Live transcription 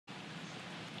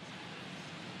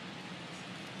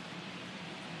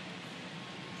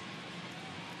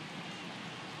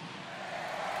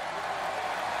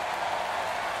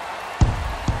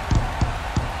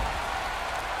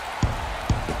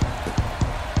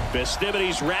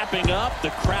Festivities wrapping up. The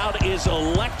crowd is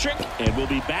electric, and we'll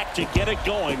be back to get it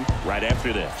going right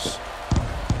after this.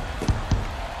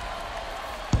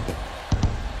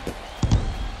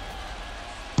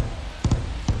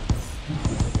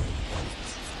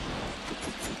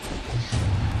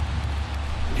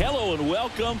 Hello and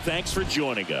welcome. Thanks for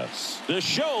joining us. The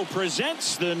show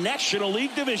presents the National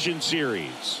League Division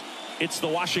Series. It's the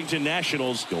Washington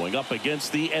Nationals going up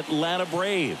against the Atlanta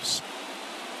Braves.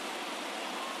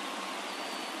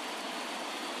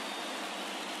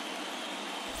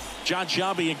 John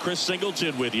Shabby and Chris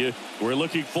Singleton with you. We're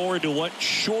looking forward to what's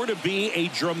sure to be a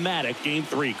dramatic Game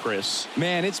 3, Chris.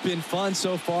 Man, it's been fun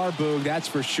so far, Boog, that's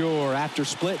for sure. After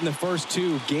splitting the first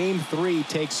two, Game 3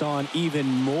 takes on even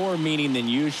more meaning than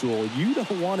usual. You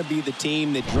don't want to be the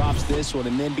team that drops this one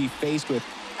and then be faced with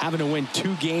having to win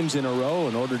 2 games in a row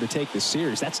in order to take the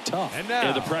series. That's tough. And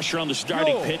now, the pressure on the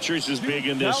starting pitchers is big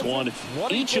in this one.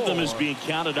 Each of them is being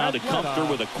counted on to come through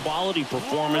with a quality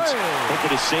performance,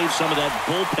 hoping to save some of that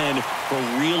bullpen for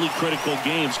really critical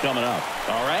games coming up.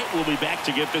 All right, we'll be back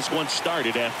to get this one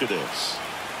started after this.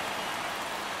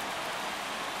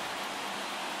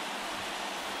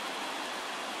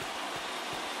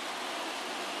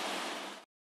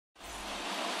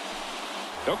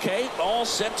 Okay, all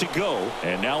set to go.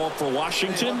 And now up for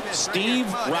Washington,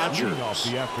 Steve Rogers. Leading off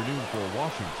the afternoon for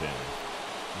Washington,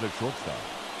 the shortstop,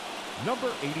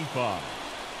 number 85.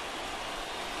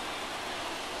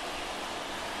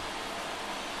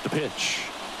 The pitch.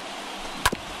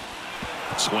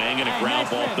 Swing and a ground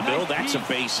ball up the middle. That's a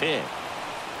base hit.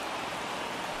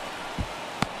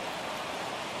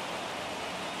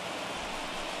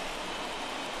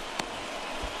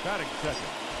 Batting second.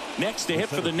 Next to hit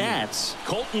for the Nats,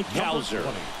 Colton Cowser.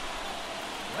 Let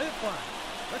it fly.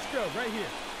 Let's go right here.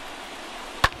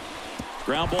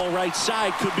 Ground ball right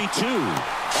side, could be 2.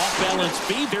 Off balance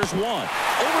speed, there's 1. Over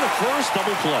to first,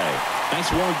 double play.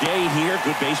 Nice warm day here,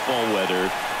 good baseball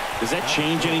weather. Does that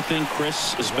change anything,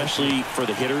 Chris, especially for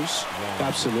the hitters?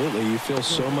 Absolutely. You feel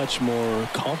so much more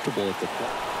comfortable at the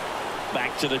plate.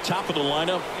 Back to the top of the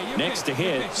lineup. Next to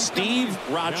hit, Steve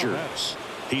Rogers.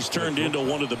 He's turned into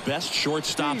one of the best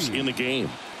shortstops in the game.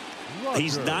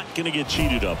 He's not going to get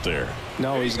cheated up there.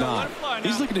 No, he's not.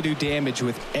 He's looking to do damage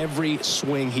with every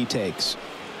swing he takes.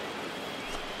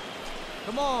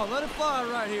 Come on, let it fly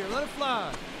right here. Let it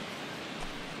fly.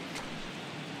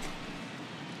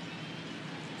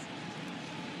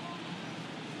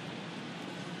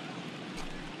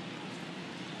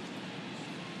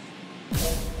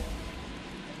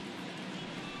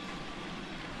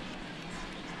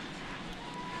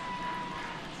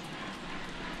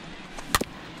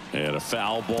 And a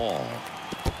foul ball.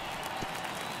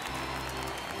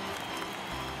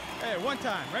 Hey, one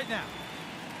time, right now.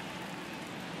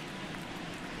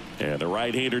 And the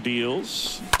right-hander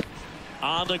deals.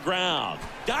 On the ground.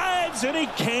 Dives, and he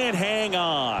can't hang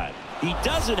on. He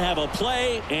doesn't have a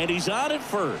play, and he's on at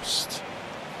first.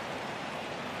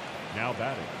 Now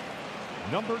batting,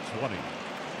 number 20.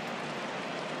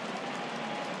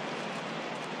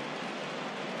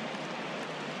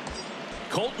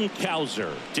 Colton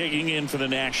Cowser digging in for the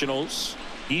Nationals.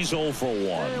 He's 0 for 1.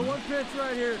 Hey, one pitch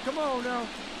right here. Come on now.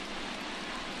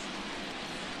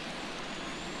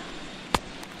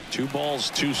 2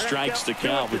 balls, 2 strikes to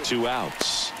count with 2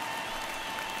 outs.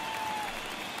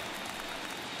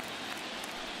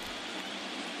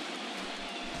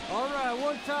 All right,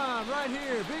 one time, right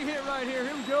here. Big hit right here.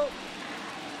 Here we go.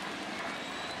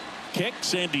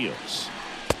 Kicks and deals.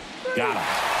 Got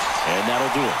him. And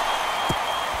that'll do it.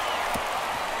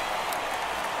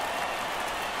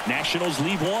 Nationals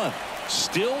lead 1.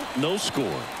 Still no score.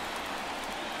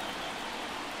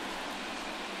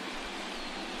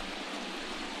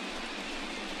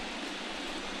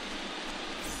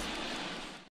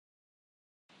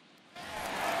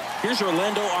 Here's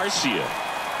Orlando Arcia.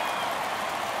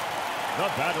 The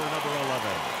batter, number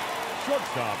 11.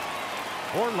 Shortstop,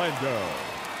 Orlando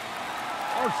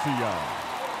Arcia.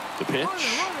 The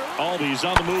pitch. Albies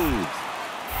on the move.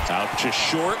 Out to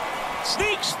short.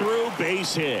 Sneaks through,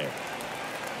 base hit.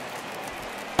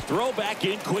 Throw back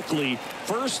in quickly.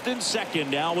 First and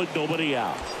second now with nobody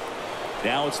out.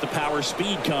 Now it's the power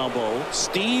speed combo.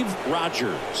 Steve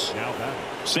Rogers. Now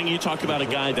batting. Sing, you talk about a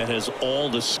guy that has all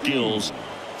the skills.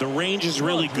 The range is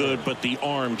really good, but the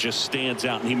arm just stands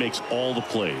out, and he makes all the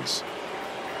plays.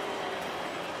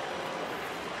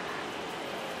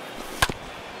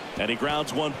 And he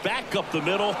grounds one back up the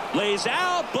middle. Lays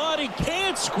out, but he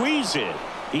can't squeeze it.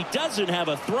 He doesn't have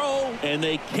a throw, and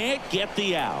they can't get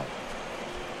the out.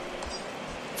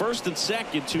 First and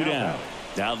second, 2 down.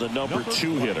 Now the number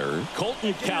 2 hitter,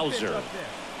 Colton Cowser.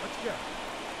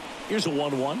 Here's a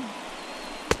 1-1.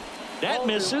 That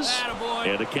misses. Attaboy.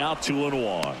 And a count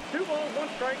 2-1. 2 balls, 1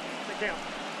 strike, the count.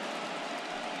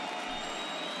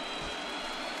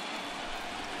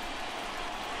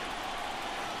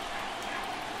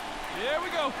 There we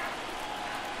go.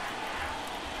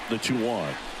 The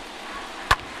 2-1.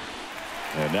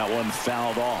 And that one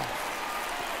fouled off.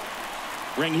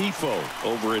 Rengifo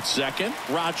over at second.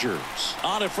 Rogers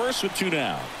on at first with 2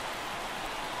 down.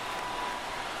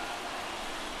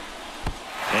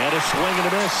 And a swing and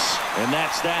a miss. And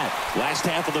that's that. Last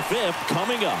half of the 5th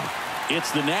coming up.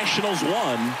 It's the Nationals 1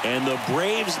 and the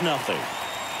Braves nothing.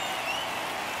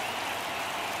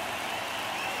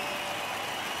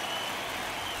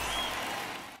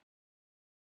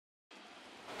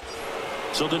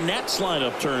 So the Nets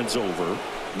lineup turns over.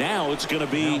 Now it's going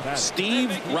to be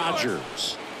Steve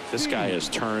Rogers. This guy has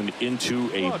turned into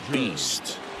a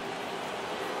beast.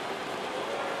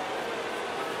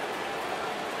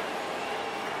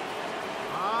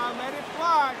 Let it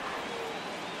fly.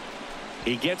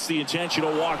 He gets the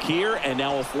intentional walk here, and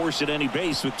now a force at any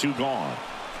base with 2 gone.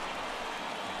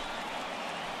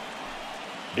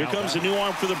 Here comes a new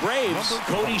arm for the Braves,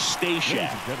 Cody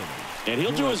Stashak. And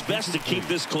he'll do his best to keep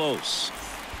this close.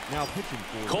 Now pitching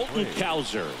for Colton Braves.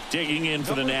 Cowser digging in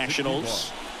for the Number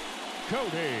Nationals. 61,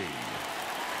 Cody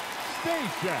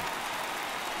Stashak.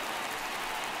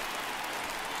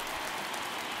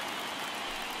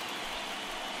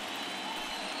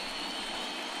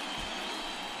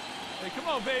 Hey, come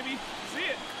on, baby. See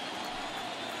it.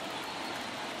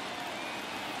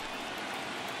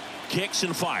 Kicks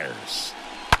and fires.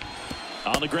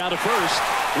 On the ground at first.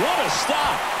 What a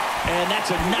stop. And that's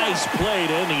a nice play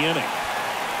to end the inning.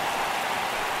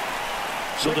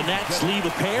 So the Nats leave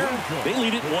a pair. They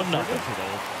lead it 1-0.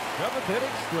 7th inning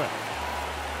stretch.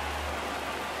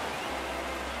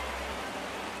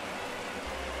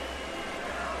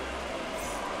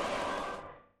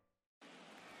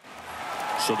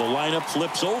 So the lineup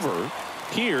flips over.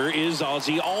 Here is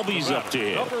Ozzie Albies up to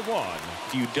hit. Number 1.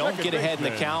 If you don't get ahead in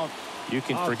the count, you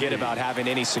can forget about having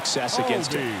any success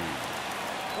against him.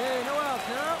 Hey, no outs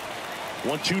now.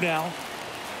 1-2 now.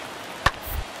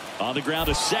 On the ground,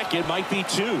 a second, might be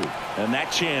 2. And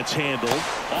that chance handled.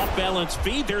 Off balance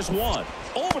feed, there's 1.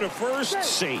 Over to first,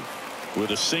 safe.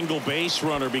 With a single base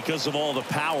runner because of all the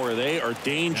power, they are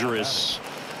dangerous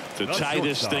to tie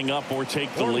this thing up or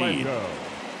take the lead.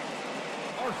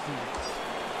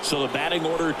 So the batting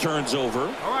order turns over.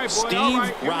 All right, boy, Steve all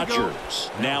right, here we go. Rogers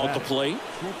now at the plate.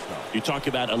 You talk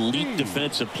about elite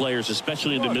defensive players,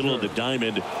 especially in the middle of the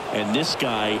diamond, and this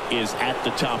guy is at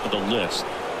the top of the list.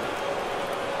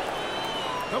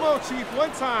 Come on, Chief.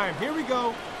 One time. Here we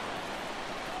go.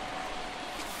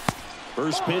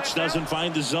 First pitch doesn't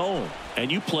find the zone. And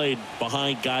you played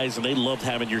behind guys, and they loved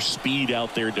having your speed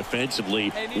out there defensively.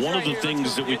 One of the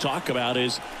things that we talk about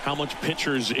is how much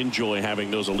pitchers enjoy having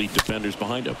those elite defenders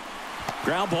behind them.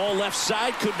 Ground ball left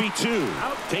side, could be 2.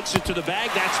 Takes it to the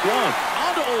bag. That's 1.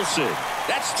 On to Olsen.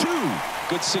 That's 2.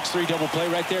 Good 6-3 double play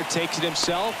right there. Takes it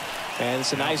himself. And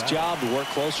it's a nice job to work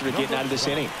closer to getting out of this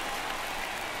inning.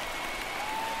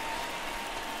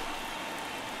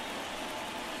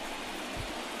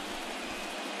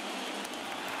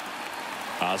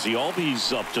 Ozzie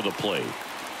Albies up to the plate.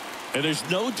 And there's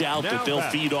no doubt that they'll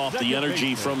feed off the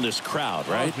energy from this crowd,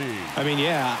 right? I mean,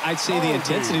 yeah, I'd say the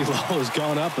intensity level has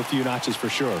gone up a few notches for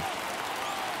sure. One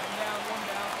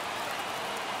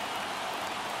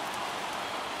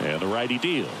down. And the righty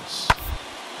deals.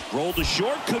 Roll to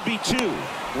short, could be 2.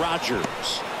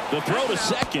 Rogers. The throw to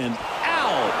second.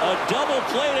 Out. A double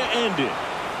play to end it.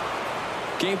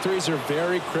 Game 3s are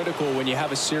very critical when you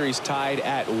have a series tied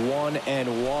at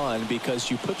 1-1 because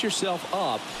you put yourself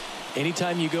up.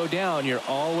 Anytime you go down, you're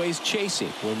always chasing.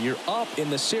 When you're up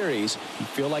in the series, you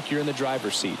feel like you're in the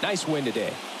driver's seat. Nice win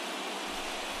today.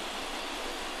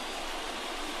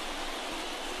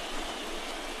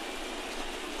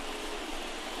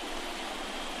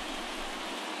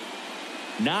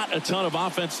 Not a ton of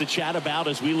offense to chat about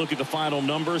as we look at the final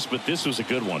numbers, but this was a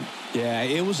good one. Yeah,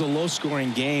 it was a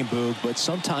low-scoring game, Boog, but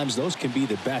sometimes those can be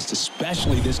the best,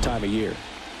 especially this time of year.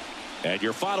 And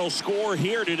your final score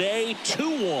here today,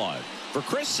 2-1. For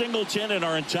Chris Singleton and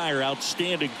our entire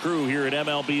outstanding crew here at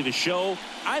MLB The Show,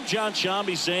 I'm John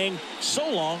Shambi saying so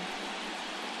long.